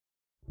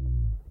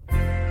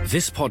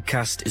This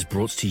podcast is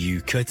brought to you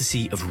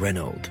courtesy of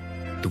Renault,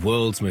 the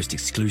world's most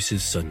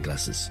exclusive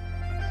sunglasses.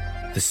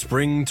 The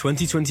Spring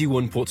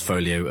 2021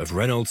 portfolio of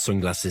Renault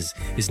sunglasses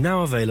is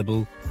now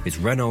available at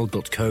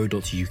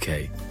renault.co.uk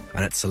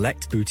and at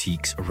select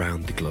boutiques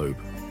around the globe.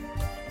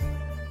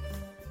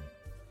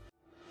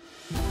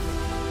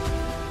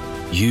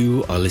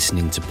 You are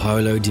listening to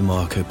Paolo Di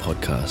Marco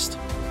Podcast,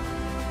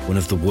 one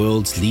of the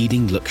world's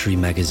leading luxury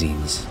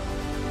magazines.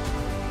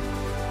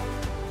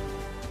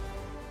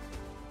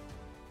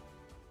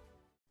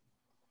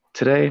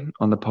 Today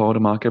on the Paolo Di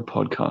Marco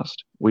Podcast,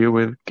 we are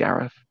with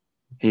Gareth.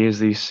 He is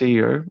the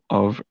CEO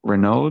of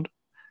Renault.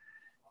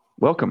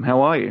 Welcome.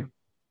 How are you?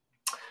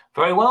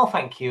 Very well,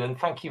 thank you. And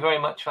thank you very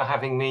much for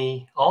having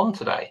me on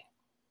today.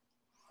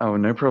 Oh,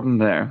 no problem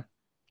there.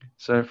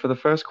 So for the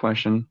first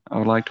question, I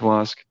would like to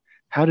ask,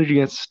 how did you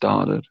get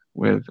started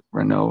with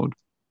Renault?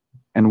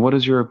 And what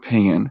is your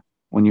opinion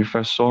when you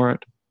first saw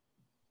it?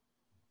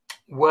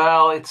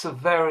 Well, it's a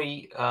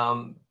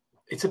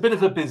bit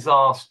of a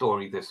bizarre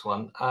story, this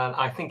one. And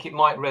I think it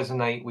might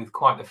resonate with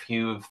quite a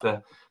few of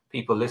the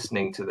people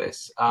listening to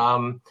this.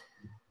 I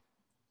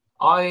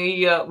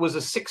was a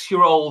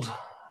 6-year-old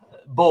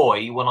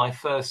boy when I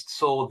first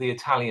saw the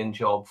Italian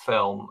Job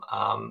film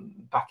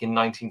back in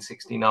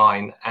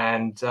 1969.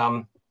 And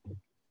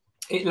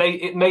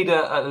it made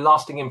a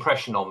lasting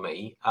impression on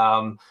me.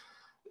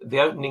 The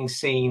opening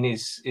scene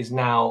is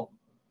now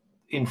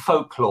in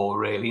folklore,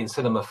 really, in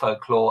cinema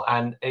folklore,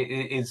 and it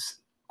is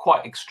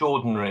quite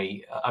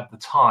extraordinary at the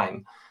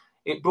time.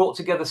 It brought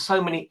together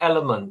so many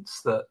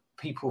elements that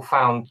people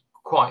found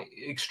quite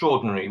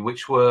extraordinary,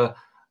 which were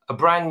a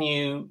brand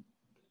new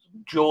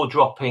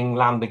jaw-dropping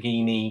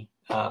Lamborghini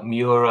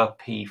Miura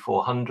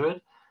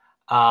P400,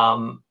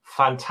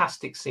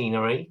 fantastic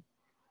scenery,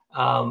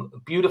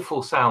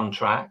 beautiful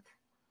soundtrack,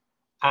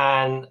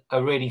 and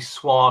a really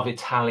suave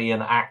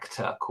Italian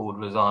actor called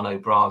Rossano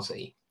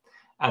Brazzi.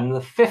 And the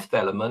fifth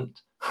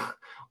element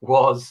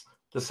was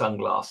the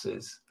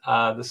sunglasses.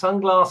 The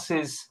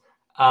sunglasses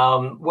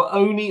were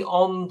only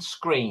on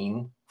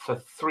screen for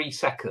 3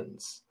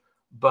 seconds,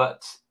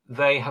 but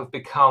they have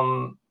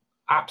become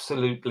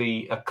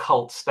absolutely a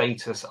cult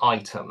status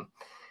item.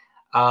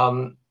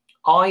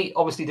 I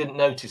obviously didn't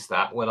notice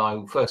that when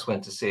I first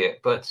went to see it,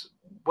 but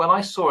when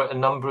I saw it a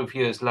number of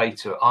years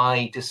later,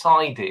 I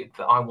decided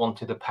that I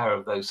wanted a pair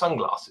of those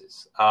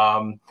sunglasses.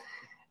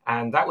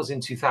 And that was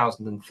in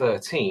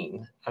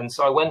 2013. And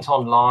so I went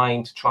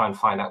online to try and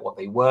find out what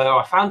they were.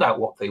 I found out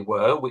what they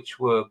were, which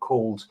were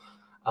called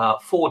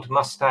Ford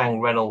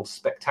Mustang Reynolds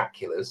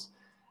Spectaculars.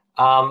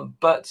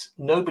 But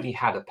nobody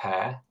had a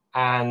pair.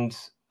 And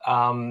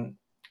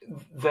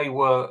they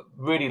were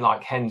really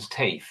like hen's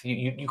teeth.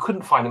 You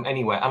couldn't find them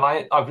anywhere.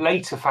 And I've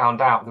later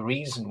found out the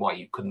reason why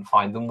you couldn't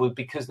find them was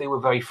because they were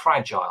very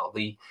fragile.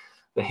 The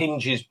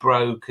hinges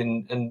broke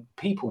and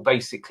people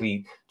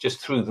basically just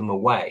threw them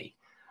away.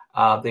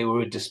 They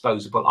were a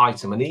disposable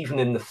item. And even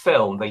in the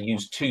film, they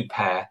used 2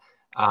 pair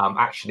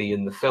actually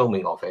in the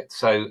filming of it.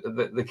 So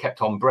they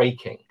kept on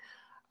breaking.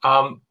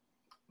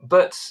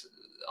 But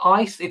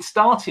it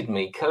started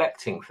me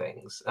collecting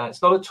things.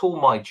 It's not at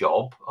all my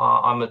job.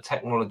 I'm a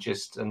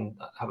technologist and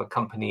have a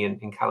company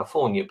in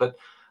California. But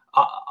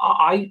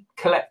I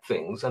collect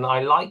things, and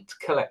I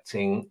liked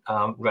collecting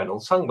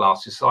Reynolds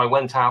sunglasses. So I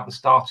went out and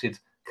started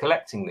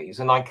collecting these.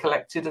 And I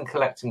collected and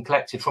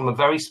collected from a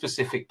very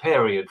specific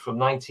period, from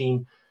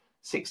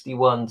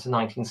 1961 to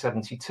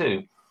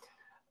 1972,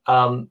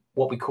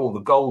 what we call the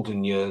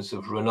golden years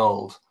of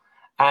Renault.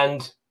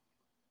 And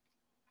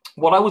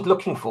what I was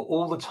looking for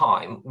all the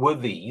time were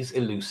these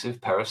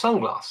elusive pair of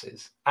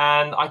sunglasses.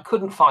 And I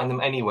couldn't find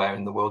them anywhere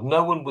in the world.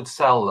 No one would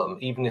sell them,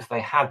 even if they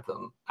had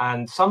them.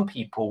 And some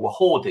people were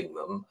hoarding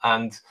them.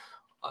 And,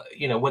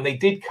 when they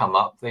did come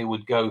up, they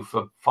would go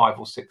for $5,000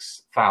 or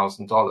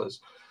 $6,000.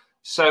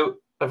 So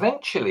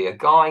eventually, a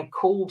guy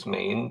called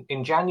me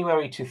in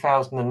January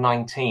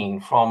 2019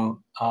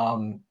 from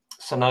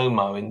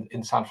Sonoma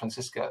in San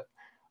Francisco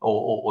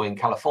or in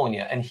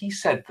California. And he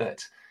said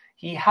that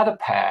he had a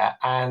pair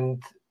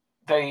and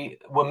they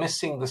were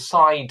missing the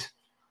side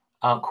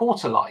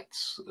quarter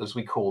lights, as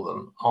we call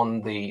them,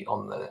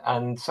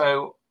 and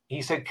so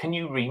he said, "Can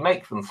you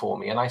remake them for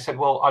me?" And I said,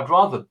 "Well, I'd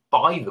rather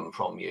buy them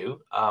from you,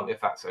 if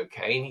that's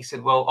okay." And he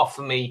said, "Well,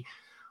 offer me,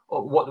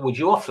 what would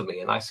you offer me?"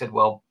 And I said,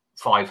 "Well,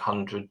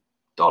 $500.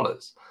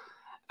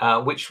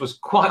 Which was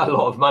quite a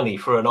lot of money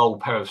for an old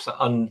pair of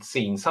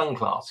unseen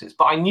sunglasses.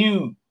 But I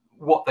knew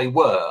what they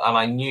were, and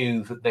I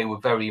knew that they were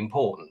very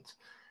important.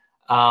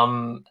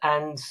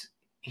 And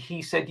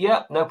he said,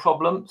 "Yeah, no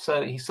problem."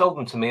 So he sold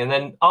them to me. And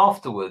then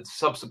afterwards,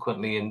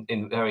 subsequently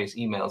in various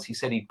emails, he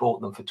said he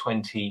bought them for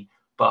 $20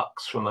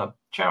 from a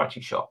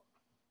charity shop.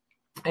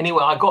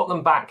 Anyway, I got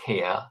them back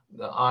here.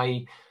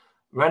 I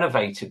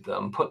renovated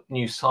them, put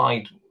new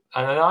side.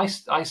 And then I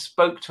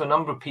spoke to a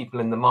number of people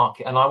in the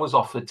market, and I was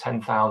offered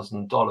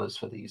 $10,000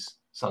 for these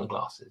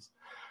sunglasses.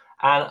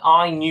 And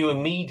I knew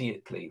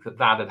immediately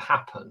that had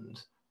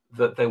happened,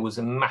 that there was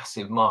a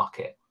massive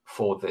market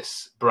for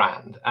this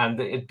brand, and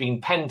it had been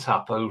pent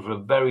up over a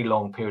very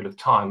long period of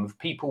time of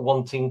people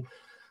wanting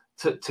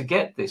to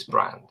get this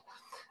brand.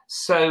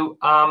 So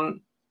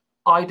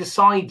I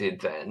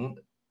decided then,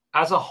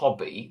 as a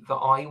hobby, that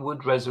I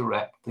would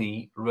resurrect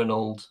the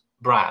Renault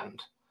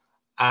brand.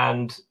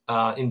 And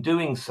in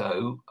doing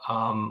so,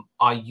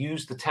 I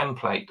used the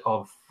template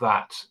of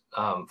that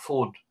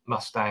Ford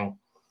Mustang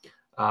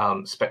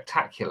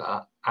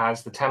Spectacular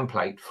as the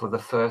template for the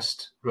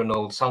first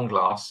Renault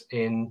sunglass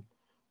in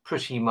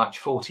pretty much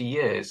 40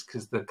 years,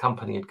 because the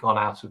company had gone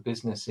out of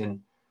business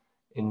in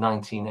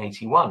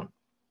 1981.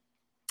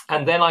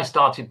 And then I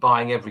started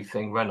buying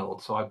everything Renault.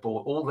 So I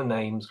bought all the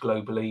names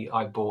globally.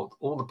 I bought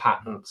all the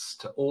patents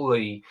to all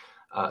the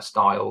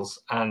styles,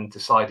 and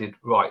decided,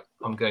 right,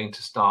 I'm going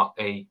to start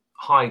a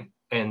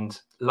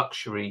high-end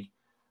luxury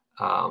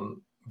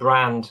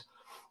brand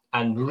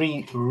and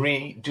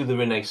redo the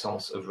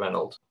renaissance of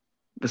Renault.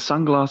 The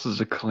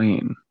sunglasses are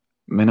clean,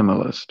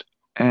 minimalist,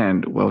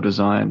 and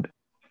well-designed.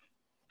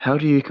 How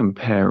do you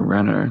compare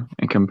Renault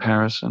in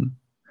comparison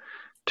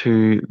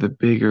to the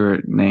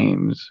bigger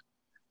names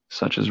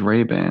such as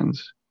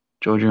Ray-Bans,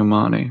 Giorgio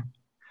Armani?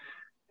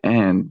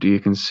 And do you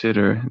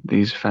consider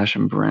these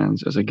fashion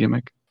brands as a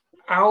gimmick?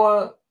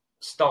 Our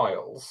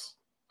styles,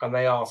 and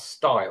they are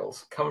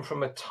styles, come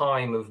from a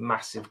time of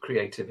massive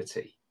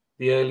creativity.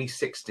 The early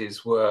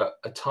 60s were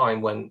a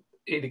time when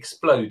it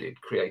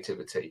exploded,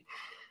 creativity.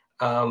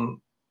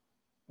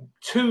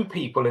 Two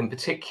people in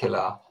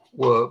particular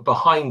were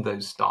behind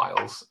those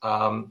styles,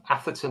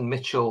 Atherton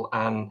Mitchell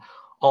and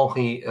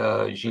Henri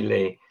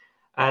Gillet.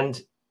 And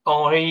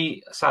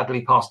Henri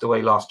sadly passed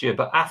away last year,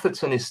 but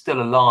Atherton is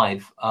still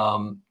alive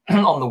on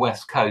the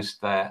West Coast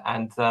there.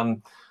 And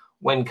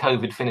when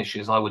COVID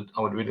finishes, I would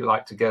really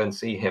like to go and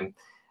see him.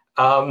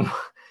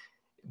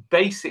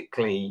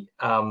 Basically,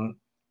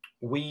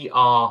 we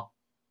are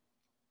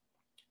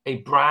a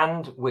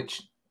brand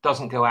which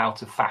doesn't go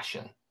out of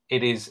fashion.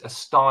 It is a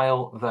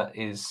style that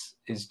is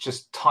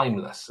just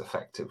timeless,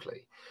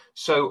 effectively.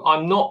 So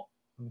I'm not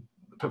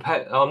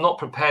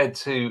prepared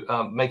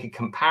to make a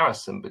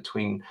comparison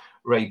between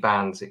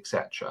Ray-Bans,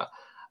 etc.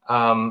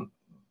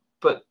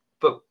 But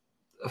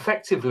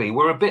effectively,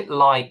 we're a bit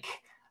like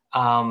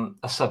a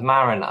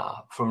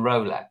Submariner from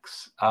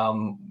Rolex.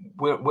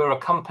 We're a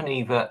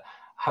company that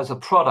has a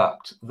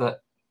product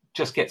that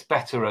just gets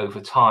better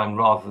over time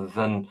rather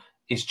than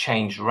is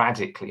changed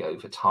radically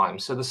over time.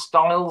 So the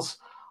styles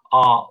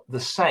are the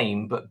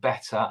same, but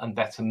better and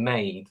better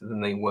made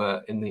than they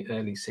were in the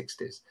early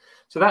 60s.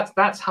 So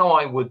that's how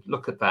I would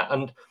look at that.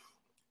 And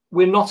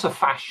we're not a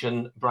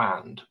fashion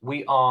brand.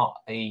 We are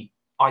a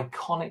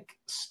iconic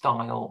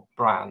style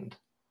brand.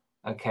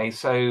 Okay,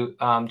 so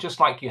just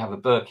like you have a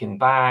Birkin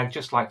bag,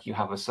 just like you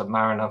have a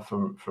Submariner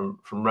from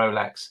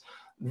Rolex,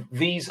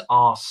 these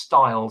are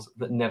styles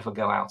that never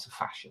go out of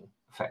fashion,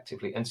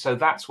 effectively. And so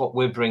that's what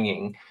we're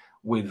bringing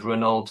with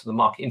Renault to the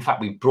market. In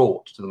fact, we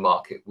brought to the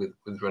market with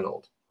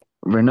Renault.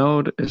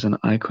 Renault is an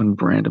icon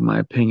brand, in my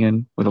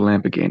opinion, with a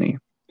Lamborghini.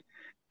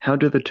 How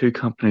do the two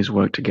companies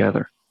work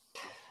together?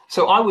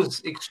 So I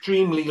was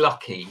extremely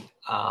lucky.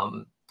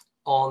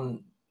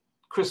 On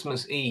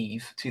Christmas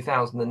Eve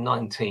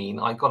 2019,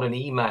 I got an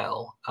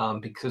email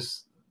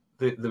because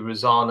the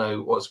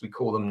Rosano, or as we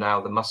call them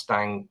now, the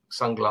Mustang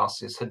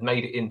sunglasses, had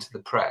made it into the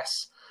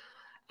press.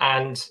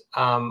 And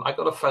I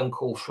got a phone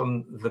call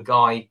from the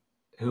guy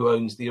who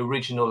owns the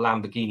original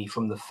Lamborghini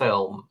from the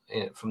film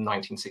from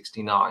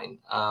 1969,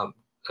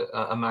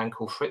 a man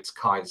called Fritz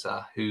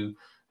Kaiser, who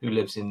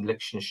lives in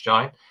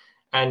Liechtenstein.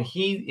 And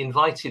he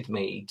invited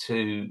me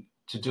to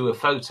do a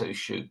photo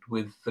shoot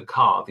with the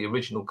car, the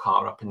original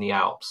car up in the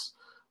Alps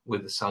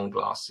with the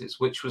sunglasses,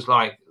 which was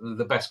like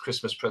the best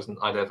Christmas present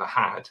I'd ever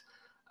had.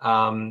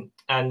 And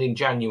in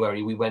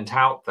January, we went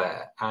out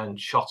there and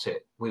shot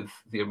it with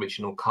the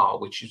original car,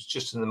 which is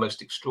just the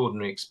most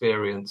extraordinary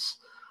experience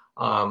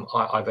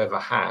I've ever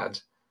had,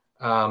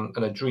 and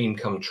a dream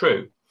come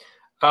true.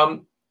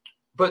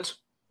 But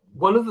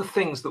one of the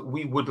things that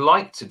we would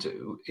like to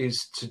do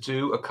is to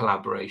do a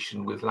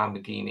collaboration with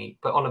Lamborghini,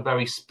 but on a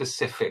very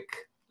specific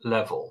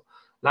level.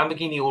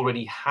 Lamborghini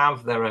already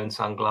have their own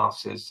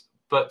sunglasses,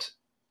 but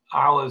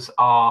ours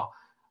are,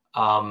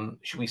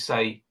 should we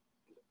say,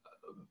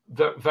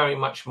 very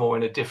much more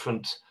in a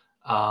different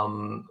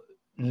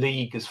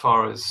league as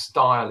far as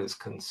style is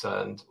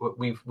concerned.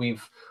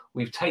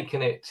 We've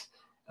taken it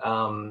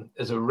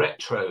as a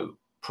retro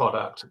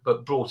product,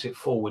 but brought it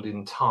forward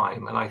in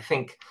time. And I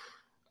think,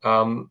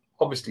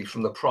 obviously,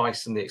 from the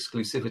price and the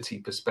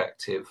exclusivity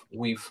perspective,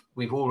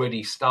 we've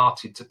already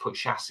started to put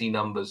chassis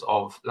numbers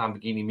of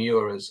Lamborghini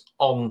Miuras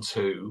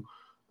onto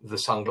the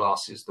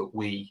sunglasses that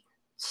we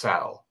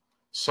sell.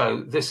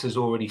 So this has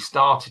already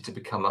started to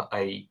become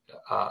a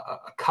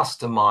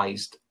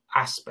customized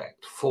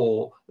aspect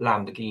for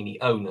Lamborghini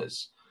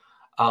owners.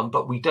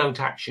 But we don't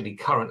actually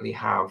currently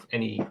have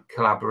any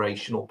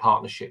collaboration or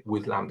partnership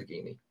with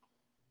Lamborghini.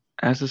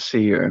 As the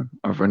CEO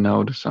of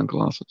Renault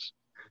Sunglasses,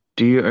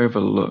 do you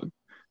overlook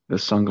the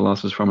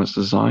sunglasses from its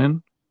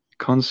design,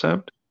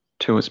 concept,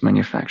 to its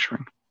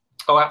manufacturing?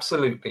 Oh,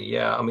 absolutely,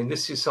 yeah. I mean,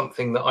 this is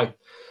something that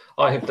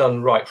I have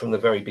done right from the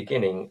very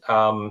beginning.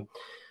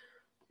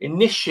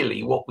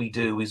 initially what we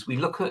do is we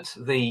look at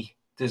the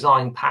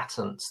design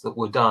patents that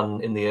were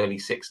done in the early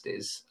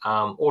 60s.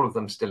 All of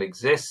them still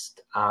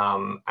exist.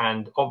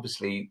 And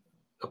obviously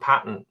a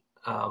patent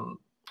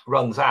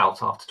runs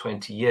out after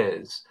 20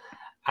 years.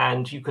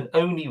 And you can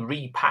only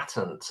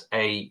repatent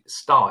a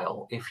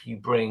style if you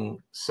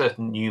bring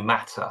certain new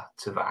matter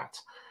to that.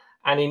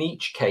 And in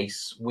each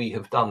case, we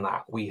have done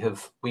that. We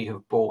have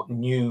brought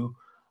new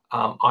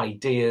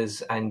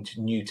ideas and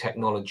new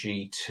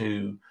technology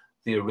to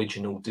the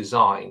original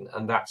design,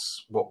 and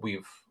that's what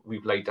we've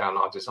laid down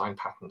our design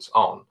patents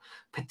on.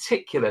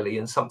 Particularly,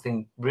 and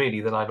something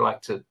really that I'd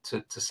like to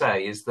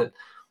say is that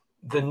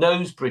the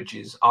nose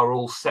bridges are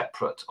all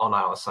separate on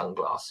our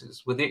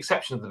sunglasses, with the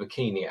exception of the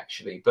bikini,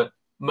 actually, but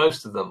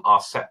most of them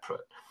are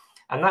separate.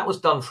 And that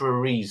was done for a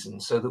reason,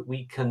 so that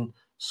we can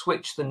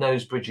switch the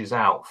nose bridges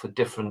out for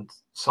different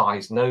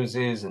size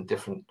noses and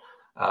different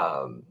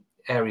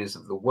areas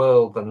of the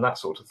world and that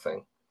sort of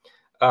thing.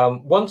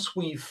 Once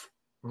we've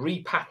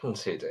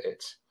repatented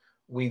it,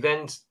 we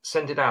then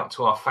send it out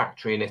to our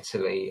factory in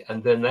Italy,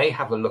 and then they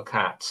have a look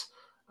at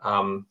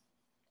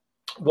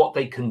what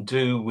they can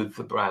do with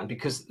the brand,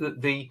 because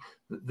the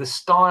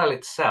style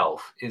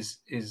itself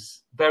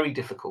is very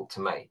difficult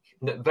to make.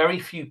 Very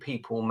few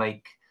people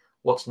make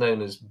what's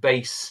known as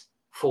base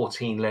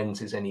 14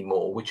 lenses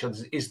anymore, which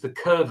is the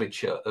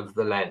curvature of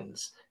the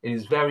lens. It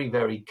is very,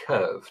 very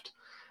curved.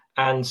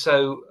 And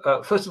so,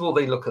 first of all,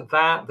 they look at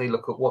that. They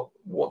look at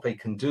what they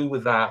can do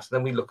with that.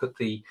 Then we look at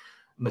the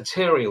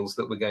materials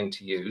that we're going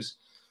to use.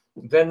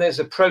 Then there's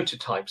a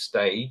prototype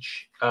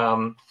stage.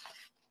 And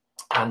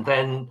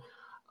then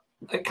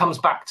it comes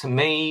back to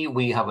me.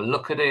 We have a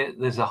look at it.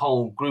 There's a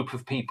whole group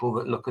of people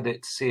that look at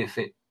it to see if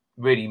it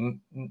really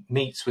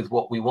meets with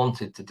what we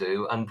wanted to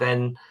do. And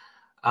then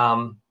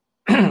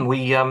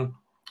we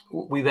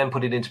then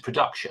put it into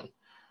production.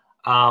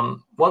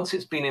 Once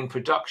it's been in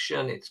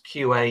production, it's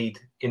QA'd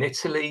in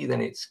Italy,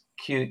 then it's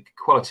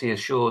quality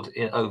assured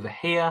over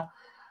here,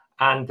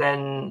 and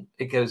then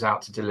it goes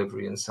out to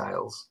delivery and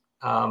sales.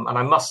 And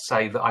I must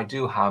say that I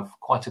do have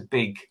quite a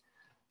big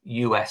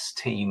US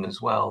team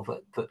as well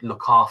that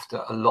look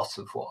after a lot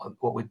of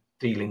what we're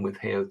dealing with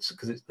here,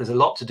 because there's a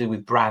lot to do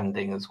with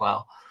branding as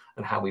well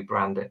and how we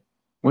brand it.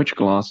 Which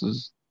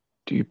glasses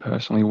do you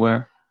personally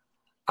wear?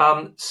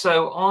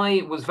 So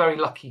I was very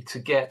lucky to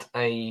get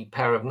a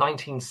pair of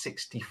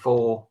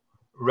 1964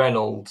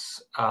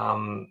 Reynolds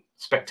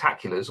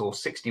Spectaculars, or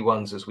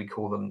 61s as we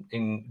call them,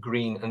 in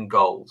green and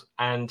gold.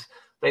 And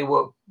they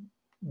were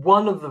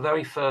one of the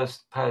very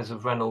first pairs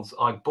of Reynolds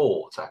I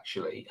bought,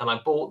 actually. And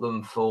I bought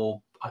them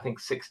for, I think,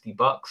 $60.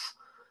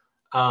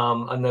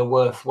 And they're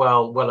worth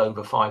well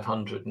over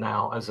 500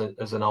 now as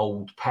an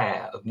old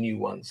pair of new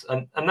ones.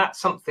 And that's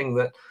something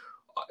that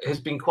has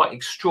been quite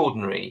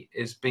extraordinary.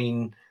 Has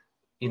been,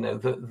 you know,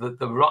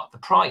 the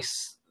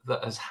price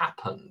that has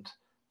happened,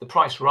 the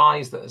price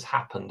rise that has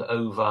happened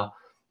over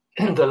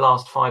the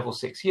last 5 or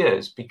 6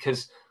 years.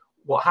 Because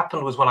what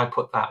happened was, when I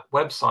put that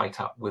website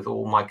up with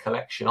all my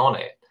collection on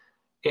it,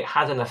 it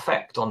had an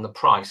effect on the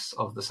price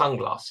of the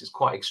sunglasses,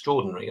 quite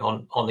extraordinary.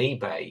 On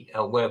eBay,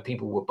 where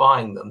people were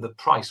buying them, the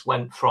price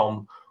went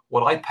from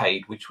what I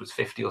paid, which was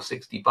 $50 or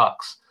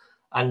 $60,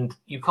 and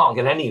you can't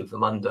get any of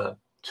them under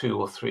 $200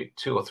 or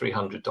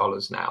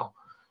 $300 now.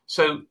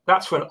 So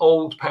that's for an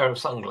old pair of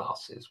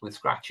sunglasses with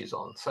scratches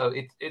on. So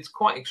it's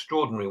quite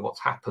extraordinary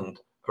what's happened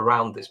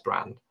around this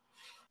brand.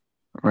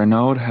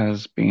 Renaud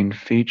has been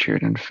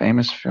featured in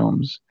famous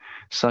films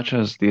such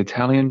as The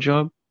Italian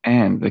Job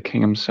and the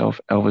king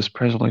himself, Elvis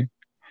Presley.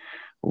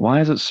 Why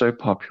is it so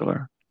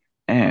popular?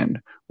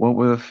 And what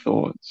were the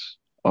thoughts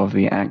of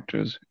the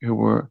actors who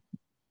were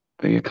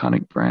the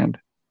iconic brand?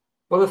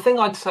 Well, the thing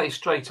I'd say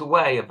straight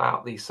away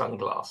about these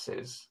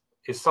sunglasses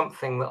is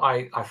something that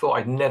I thought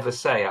I'd never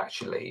say,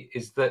 actually,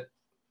 is that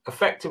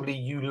effectively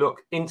you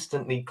look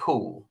instantly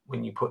cool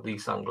when you put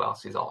these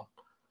sunglasses on.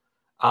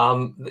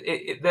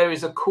 There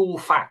is a cool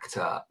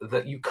factor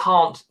that you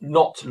can't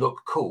not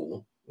look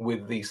cool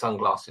with these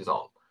sunglasses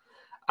on.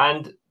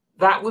 And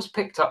that was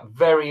picked up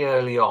very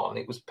early on.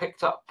 It was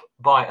picked up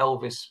by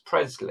Elvis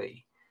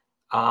Presley,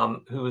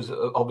 who was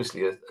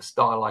obviously a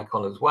style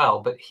icon as well.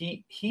 But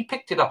he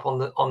picked it up on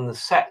the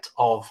set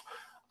of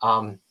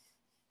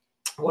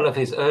one of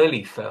his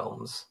early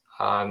films,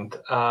 and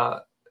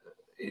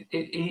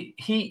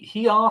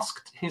he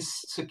asked his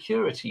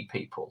security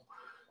people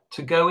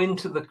to go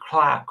into the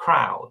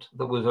crowd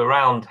that was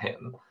around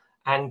him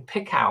and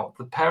pick out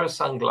the pair of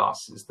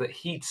sunglasses that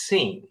he'd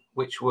seen,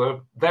 which were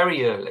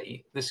very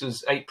early. This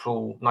was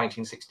April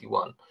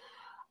 1961,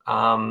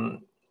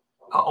 on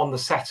the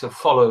set of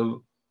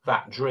Follow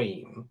That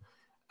Dream.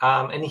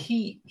 And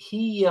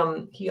he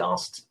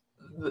asked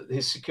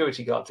his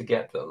security guard to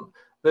get them.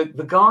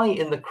 The guy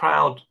in the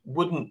crowd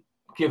wouldn't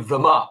give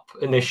them up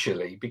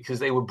initially because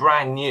they were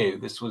brand new.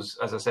 This was,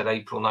 as I said,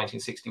 April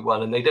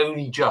 1961, and they'd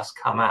only just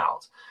come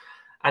out.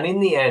 And in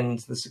the end,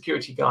 the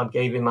security guard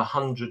gave him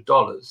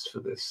 $100 for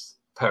this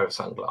pair of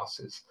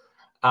sunglasses.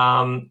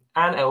 And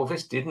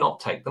Elvis did not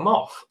take them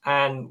off.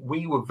 And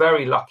we were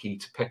very lucky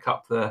to pick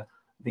up the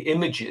the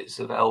images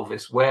of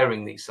Elvis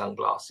wearing these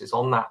sunglasses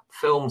on that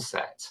film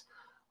set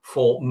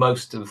for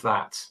most of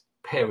that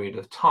period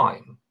of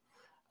time.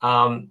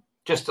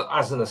 Just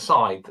as an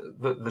aside,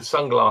 the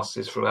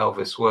sunglasses from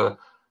Elvis were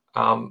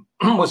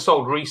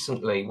sold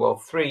recently. Well,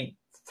 three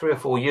or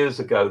 4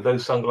 years ago,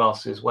 those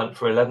sunglasses went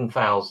for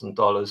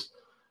 $11,000,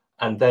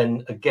 and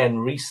then again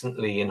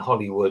recently in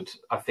Hollywood,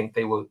 I think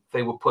they were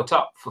put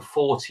up for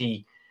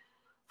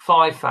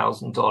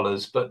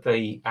 $45,000, but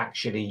they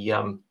actually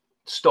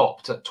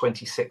stopped at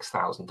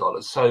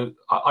 $26,000. So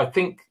I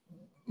think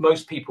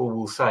most people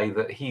will say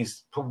that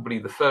he's probably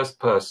the first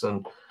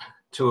person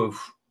to have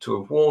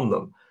worn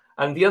them.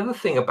 And the other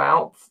thing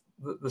about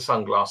the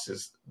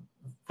sunglasses,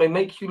 they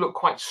make you look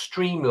quite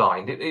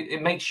streamlined.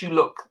 It makes you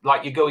look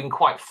like you're going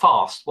quite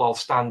fast while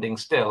standing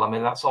still. I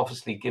mean, that's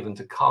obviously given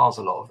to cars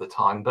a lot of the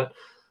time, but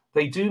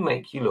they do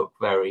make you look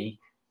very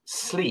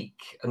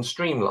sleek and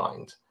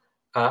streamlined,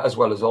 as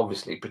well as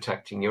obviously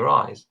protecting your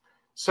eyes.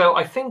 So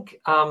I think,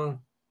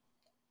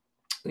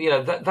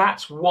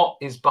 that's what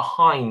is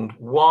behind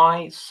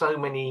why so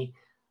many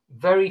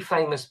very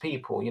famous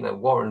people,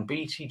 Warren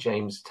Beatty,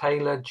 James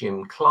Taylor,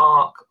 Jim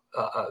Clark,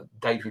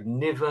 David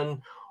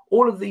Niven,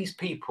 all of these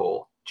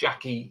people,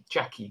 Jackie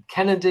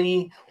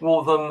Kennedy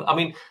wore them. I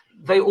mean,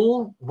 they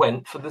all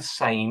went for the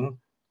same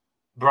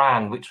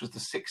brand, which was the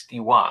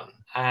 61.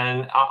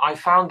 And I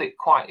found it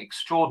quite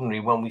extraordinary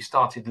when we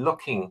started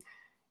looking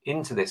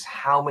into this,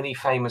 how many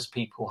famous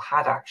people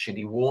had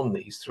actually worn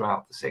these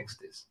throughout the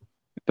 60s.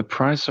 The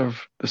price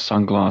of the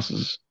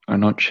sunglasses are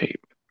not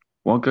cheap.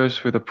 What goes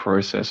through the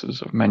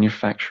processes of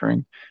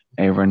manufacturing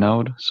a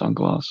Renaud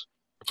sunglass?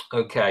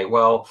 Okay,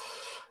 well,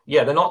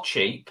 yeah, they're not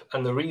cheap,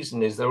 and the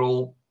reason is they're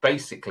all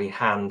basically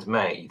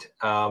handmade.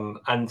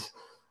 And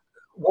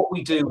what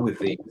we do with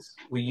these,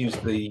 we use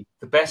the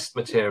best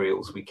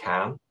materials we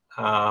can,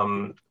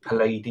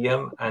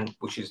 palladium, and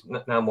which is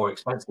now more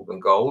expensive than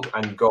gold,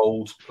 and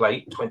gold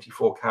plate,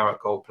 24 karat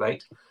gold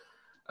plate,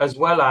 as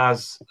well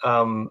as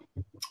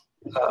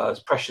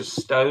precious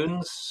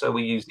stones. So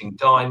we're using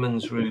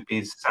diamonds,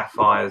 rubies,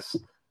 sapphires,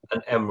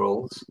 and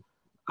emeralds.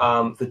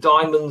 The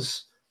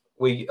diamonds,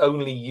 we're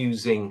only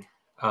using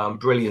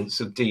brilliance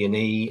of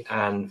D&E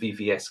and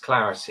VVS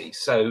clarity.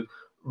 So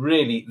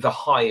really the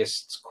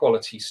highest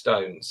quality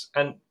stones.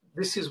 And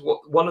this is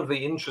one of the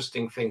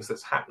interesting things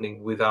that's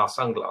happening with our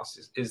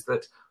sunglasses, is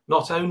that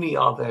not only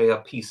are they a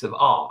piece of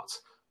art,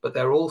 but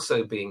they're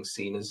also being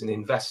seen as an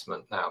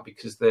investment now,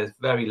 because they're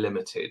very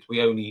limited.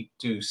 We only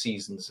do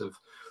seasons of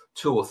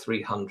 200 or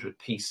 300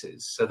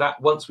 pieces. So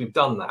that once we've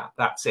done that,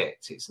 that's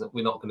it.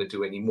 We're not going to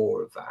do any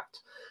more of that.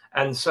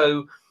 And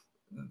so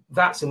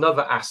that's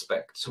another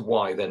aspect to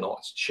why they're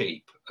not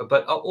cheap.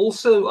 But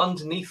also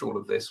underneath all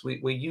of this,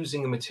 we're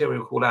using a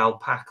material called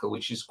alpaca,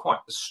 which is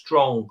quite a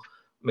strong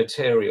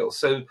material.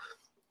 So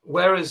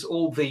whereas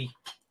all the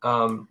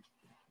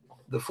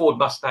Ford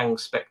Mustang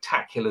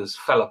Spectaculars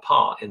fell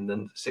apart in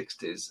the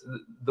 60s,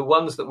 the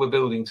ones that we're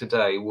building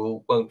today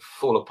won't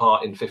fall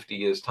apart in 50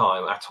 years'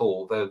 time at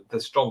all. They're the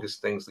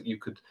strongest things that you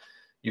could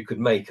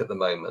make at the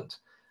moment.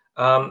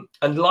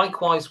 And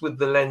likewise with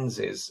the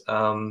lenses,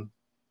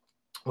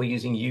 we're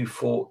using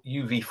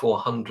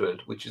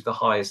UV400, which is the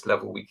highest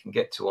level we can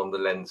get to on the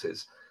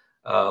lenses,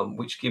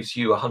 which gives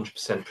you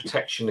 100%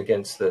 protection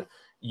against the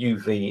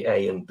UV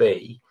A and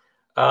B.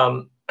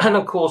 And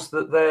of course,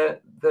 that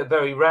they're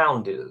very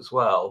rounded as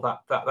well.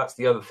 That's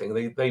the other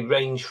thing. They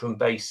range from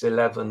base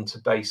 11 to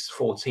base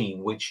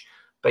 14, which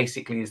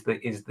basically is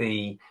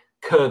the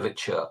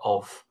curvature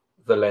of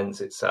the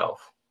lens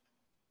itself.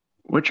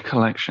 Which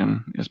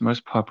collection is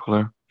most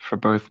popular for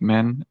both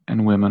men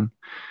and women?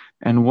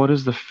 And what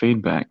is the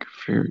feedback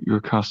for your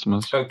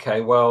customers?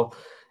 Okay, well,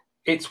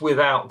 it's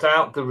without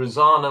doubt the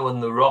Rosano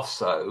and the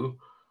Rosso.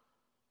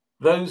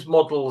 Those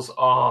models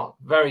are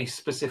very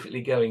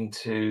specifically going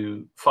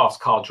to fast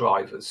car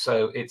drivers.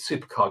 So it's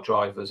supercar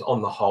drivers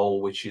on the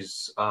whole, which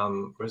is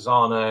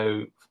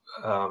Rosano,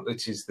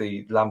 which is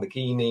the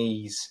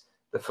Lamborghinis,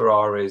 the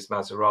Ferraris,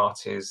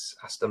 Maseratis,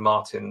 Aston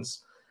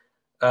Martins.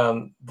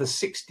 The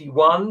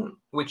 61,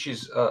 which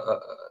is a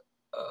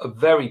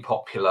very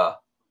popular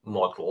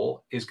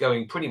model, is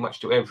going pretty much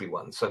to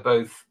everyone. So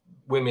both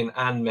women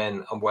and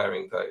men are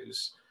wearing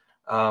those.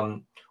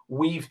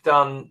 We've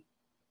done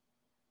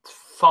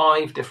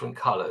 5 different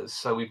colors.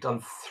 So we've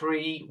done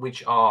 3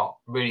 which are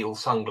real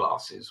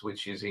sunglasses,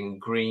 which is in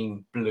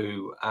green,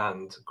 blue,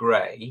 and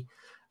gray.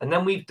 And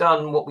then we've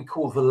done what we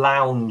call the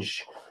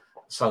lounge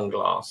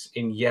sunglass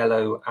in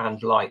yellow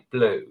and light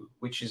blue,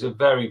 which is a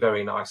very,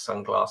 very nice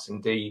sunglass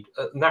indeed.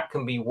 And that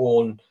can be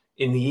worn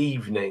in the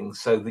evening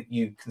so that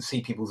you can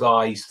see people's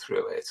eyes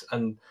through it.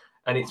 And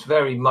it's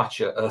very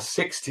much a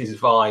 60s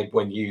vibe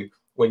when you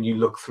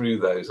look through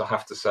those, I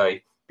have to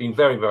say. Been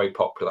very, very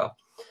popular.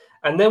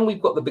 And then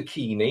we've got the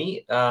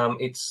bikini.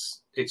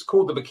 It's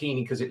called the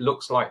bikini because it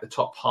looks like the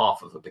top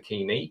half of a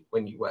bikini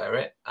when you wear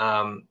it.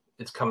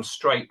 It's come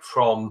straight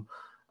from,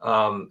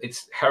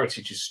 its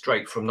heritage is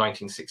straight from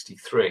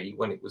 1963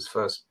 when it was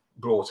first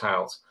brought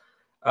out.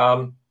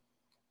 And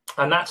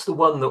that's the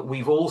one that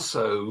we've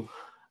also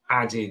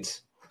added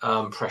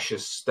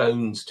precious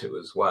stones to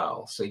as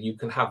well. So you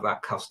can have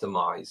that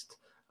customized,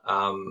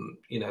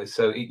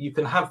 so you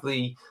can have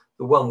the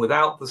one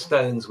without the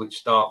stones, which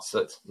starts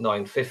at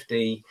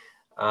 £950,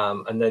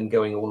 and then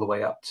going all the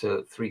way up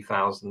to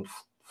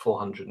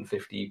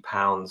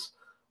 £3,450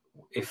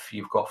 if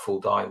you've got full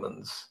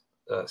diamonds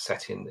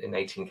set in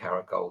 18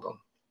 karat gold on.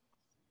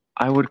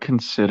 I would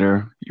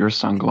consider your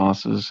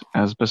sunglasses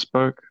as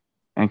bespoke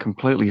and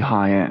completely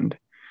high-end,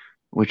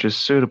 which is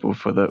suitable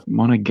for the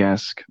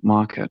Monegasque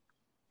market.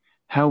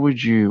 How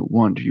would you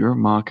want your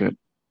market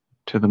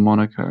to the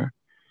Monaco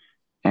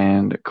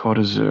and Côte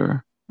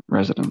d'Azur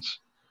residents?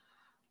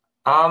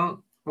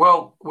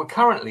 Well, we're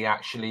currently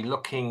actually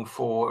looking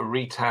for a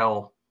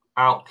retail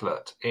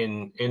outlet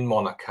in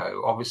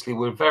Monaco. Obviously,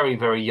 we're a very,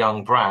 very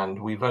young brand.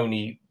 We've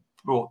only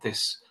brought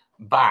this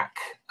back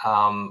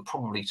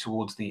probably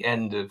towards the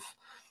end of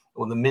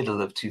or the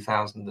middle of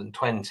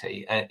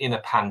 2020 in a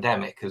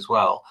pandemic as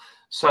well.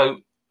 So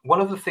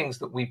one of the things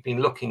that we've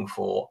been looking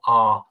for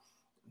are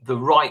the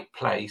right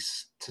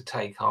place to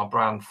take our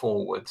brand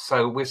forward.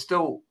 So we're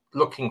still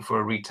looking for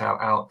a retail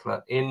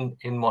outlet in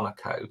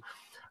Monaco.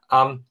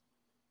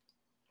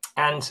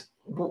 And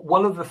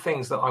one of the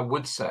things that I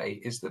would say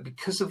is that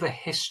because of the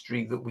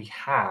history that we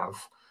have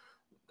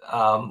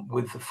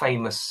with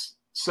the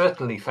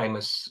certainly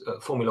famous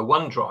Formula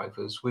One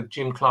drivers, with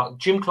Jim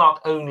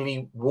Clark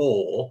only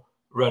wore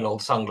Renault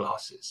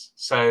sunglasses.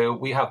 So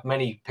we have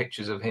many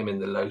pictures of him in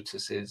the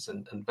Lotuses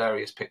and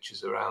various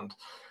pictures around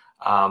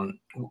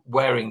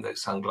wearing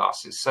those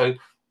sunglasses. So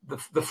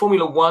the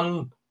Formula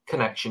One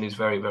connection is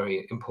very,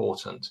 very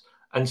important.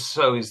 And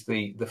so is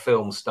the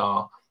film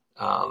star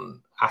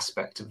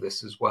aspect of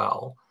this as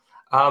well.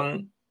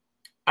 And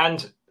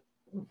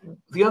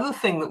the other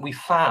thing that we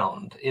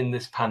found in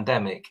this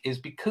pandemic is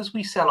because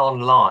we sell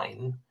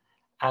online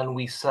and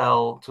we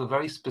sell to a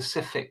very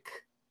specific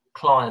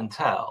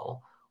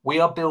clientele,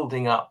 we are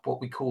building up what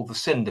we call the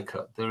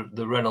syndicate,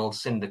 the Renault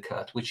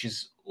syndicate, which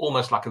is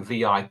almost like a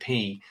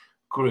VIP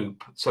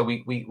group. So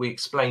we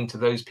explain to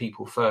those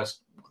people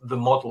first the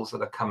models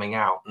that are coming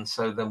out. And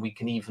so then we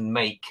can even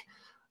make,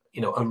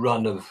 a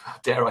run of,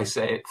 dare I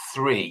say it,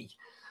 3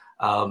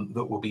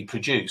 that will be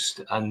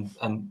produced, and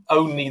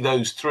only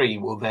those 3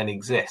 will then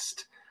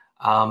exist.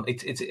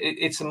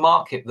 It's a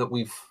market that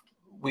we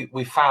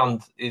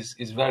found is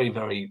very,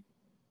 very,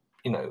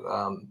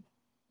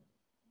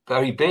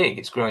 very big.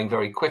 It's growing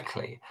very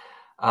quickly.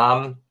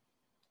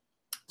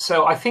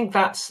 So I think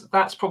that's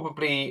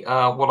probably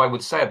what I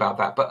would say about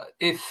that. But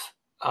if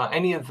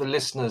any of the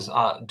listeners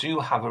do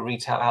have a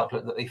retail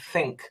outlet that they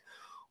think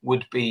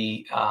would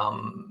be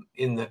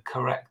in the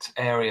correct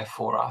area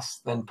for us,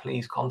 then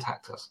please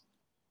contact us.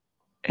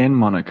 In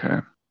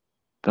Monaco,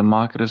 the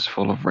market is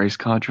full of race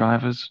car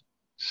drivers,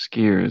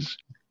 skiers,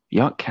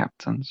 yacht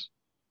captains.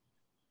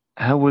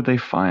 How would they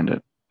find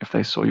it if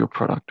they saw your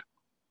product?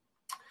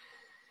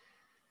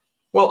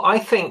 Well, I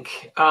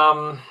think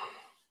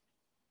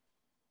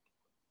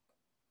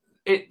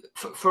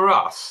for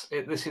us,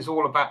 this is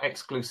all about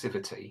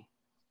exclusivity.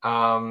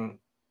 When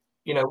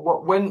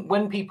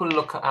people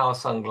look at our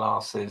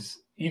sunglasses,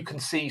 you can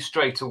see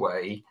straight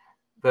away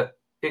that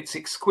it's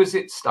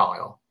exquisite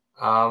style.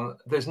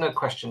 There's no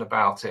question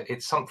about it.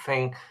 It's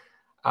something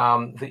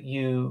that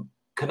you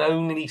can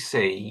only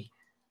see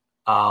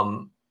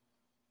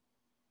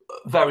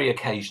very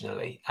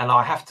occasionally. And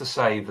I have to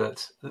say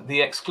that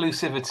the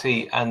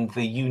exclusivity and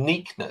the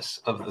uniqueness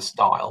of the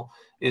style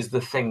is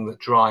the thing that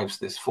drives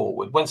this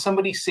forward. When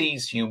somebody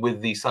sees you with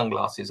these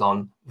sunglasses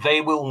on,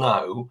 they will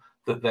know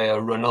that they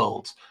are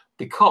Renault,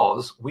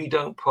 because we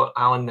don't put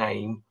our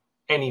name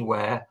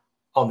anywhere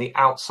on the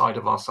outside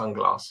of our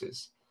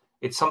sunglasses.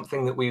 It's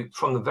something that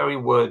from the very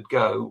word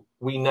go,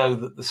 we know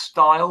that the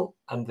style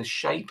and the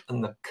shape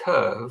and the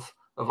curve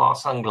of our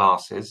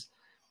sunglasses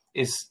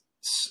is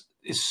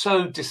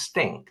so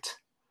distinct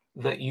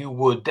that you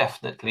would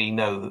definitely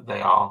know that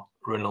they are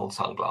Renault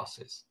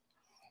sunglasses.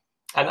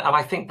 And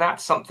I think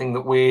that's something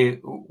that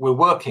we're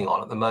working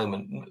on at the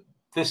moment.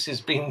 This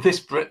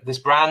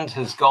brand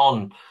has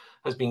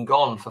been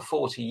gone for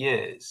 40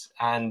 years,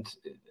 and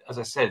as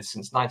I said,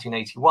 since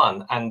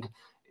 1981, and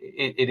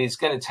it is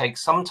going to take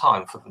some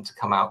time for them to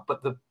come out.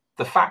 But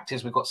the fact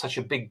is, we've got such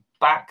a big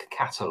back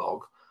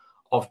catalogue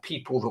of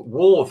people that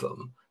wore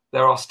them.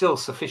 There are still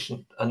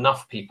sufficient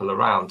enough people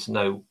around to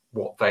know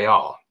what they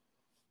are.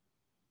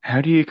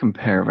 How do you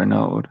compare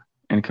Renault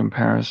in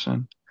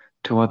comparison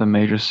to other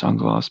major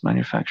sunglass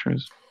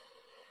manufacturers?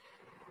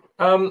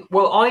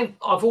 Well,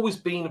 I've always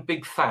been a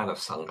big fan of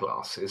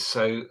sunglasses.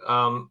 So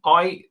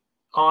I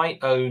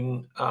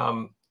own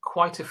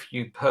quite a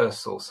few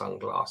Persol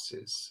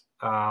sunglasses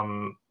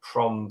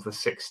from the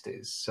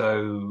 60s.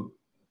 So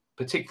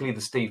particularly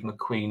the Steve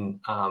McQueen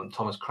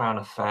Thomas Crown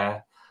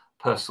Affair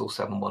Persol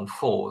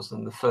 714s,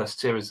 and the first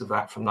series of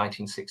that from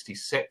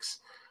 1966.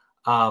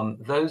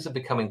 Those are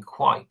becoming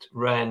quite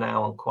rare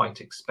now and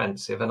quite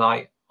expensive, and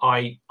I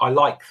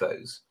like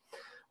those.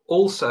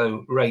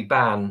 Also,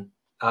 Ray-Ban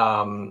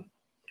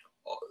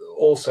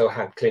also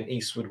had Clint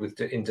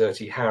Eastwood in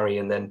Dirty Harry,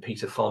 and then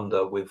Peter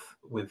Fonda with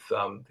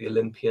the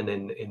Olympian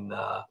in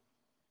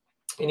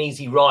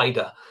Easy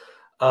Rider.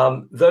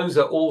 Those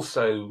are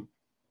also,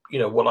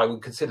 what I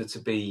would consider to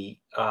be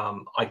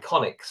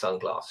iconic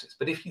sunglasses.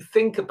 But if you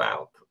think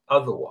about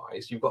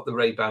otherwise, you've got the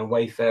Ray-Ban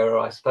Wayfarer,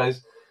 I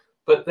suppose,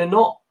 but they're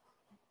not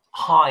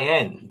high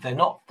end. They're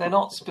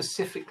not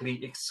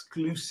specifically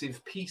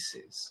exclusive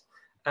pieces,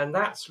 and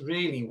that's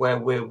really where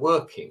we're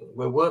working.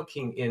 We're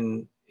working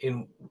in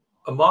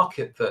a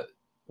market that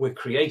we're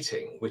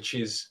creating, which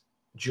is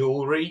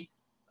jewelry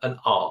and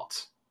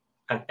art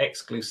and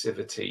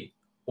exclusivity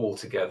all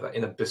together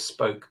in a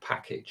bespoke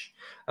package.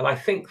 And I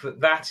think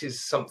that is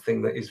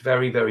something that is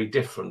very, very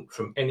different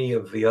from any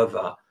of the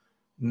other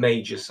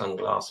major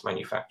sunglass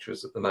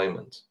manufacturers at the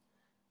moment.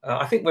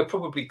 I think we're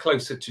probably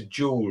closer to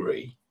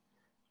jewelry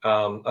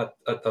at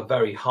a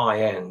very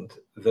high end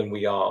than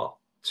we are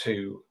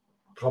to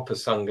proper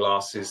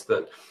sunglasses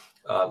that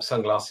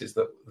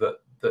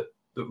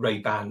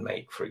Ray-Ban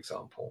make, for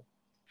example.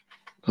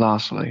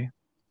 Lastly,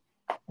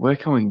 where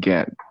can we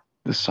get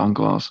the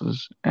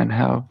sunglasses, and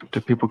how do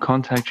people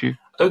contact you?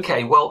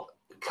 Okay, well,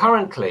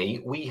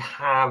 currently we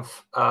have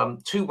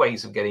two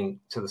ways of getting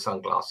to the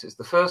sunglasses.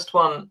 The first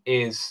one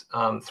is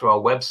through our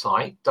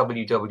website,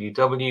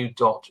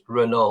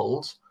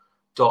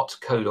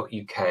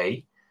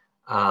 www.renauld.co.uk.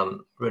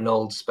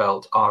 Renauld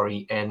spelled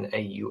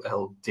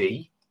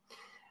Renauld.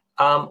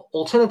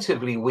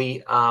 Alternatively,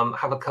 we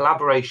have a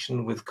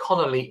collaboration with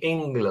Connolly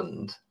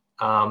England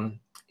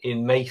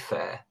in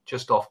Mayfair,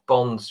 just off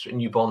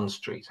New Bond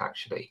Street,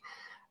 actually.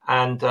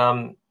 And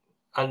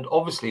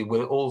obviously,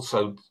 we're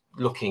also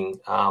looking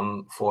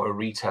for a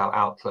retail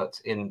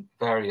outlet in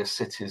various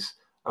cities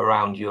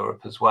around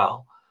Europe as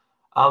well.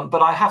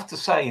 But I have to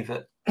say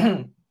that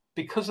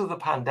because of the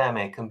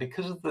pandemic and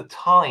because of the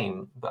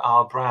time that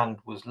our brand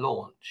was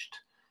launched,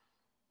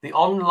 the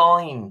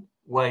online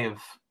way of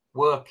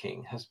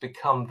working has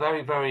become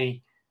very,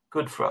 very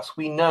good for us.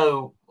 We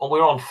know, or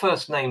we're on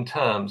first name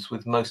terms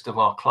with most of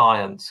our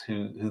clients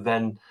who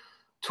then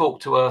talk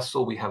to us,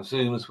 or we have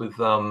Zooms with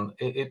them.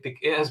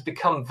 It has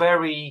become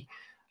very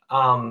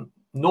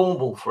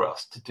normal for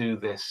us to do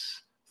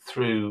this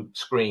through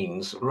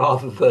screens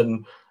rather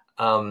than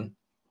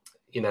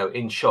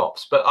in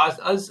shops. But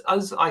as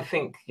I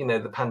think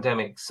the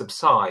pandemic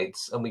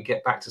subsides and we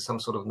get back to some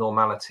sort of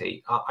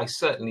normality, I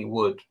certainly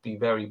would be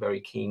very, very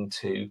keen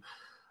to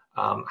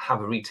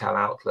have a retail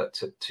outlet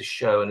to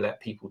show and let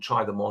people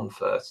try them on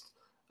first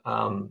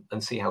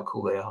and see how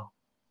cool they are.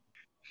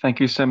 Thank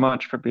you so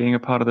much for being a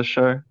part of the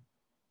show.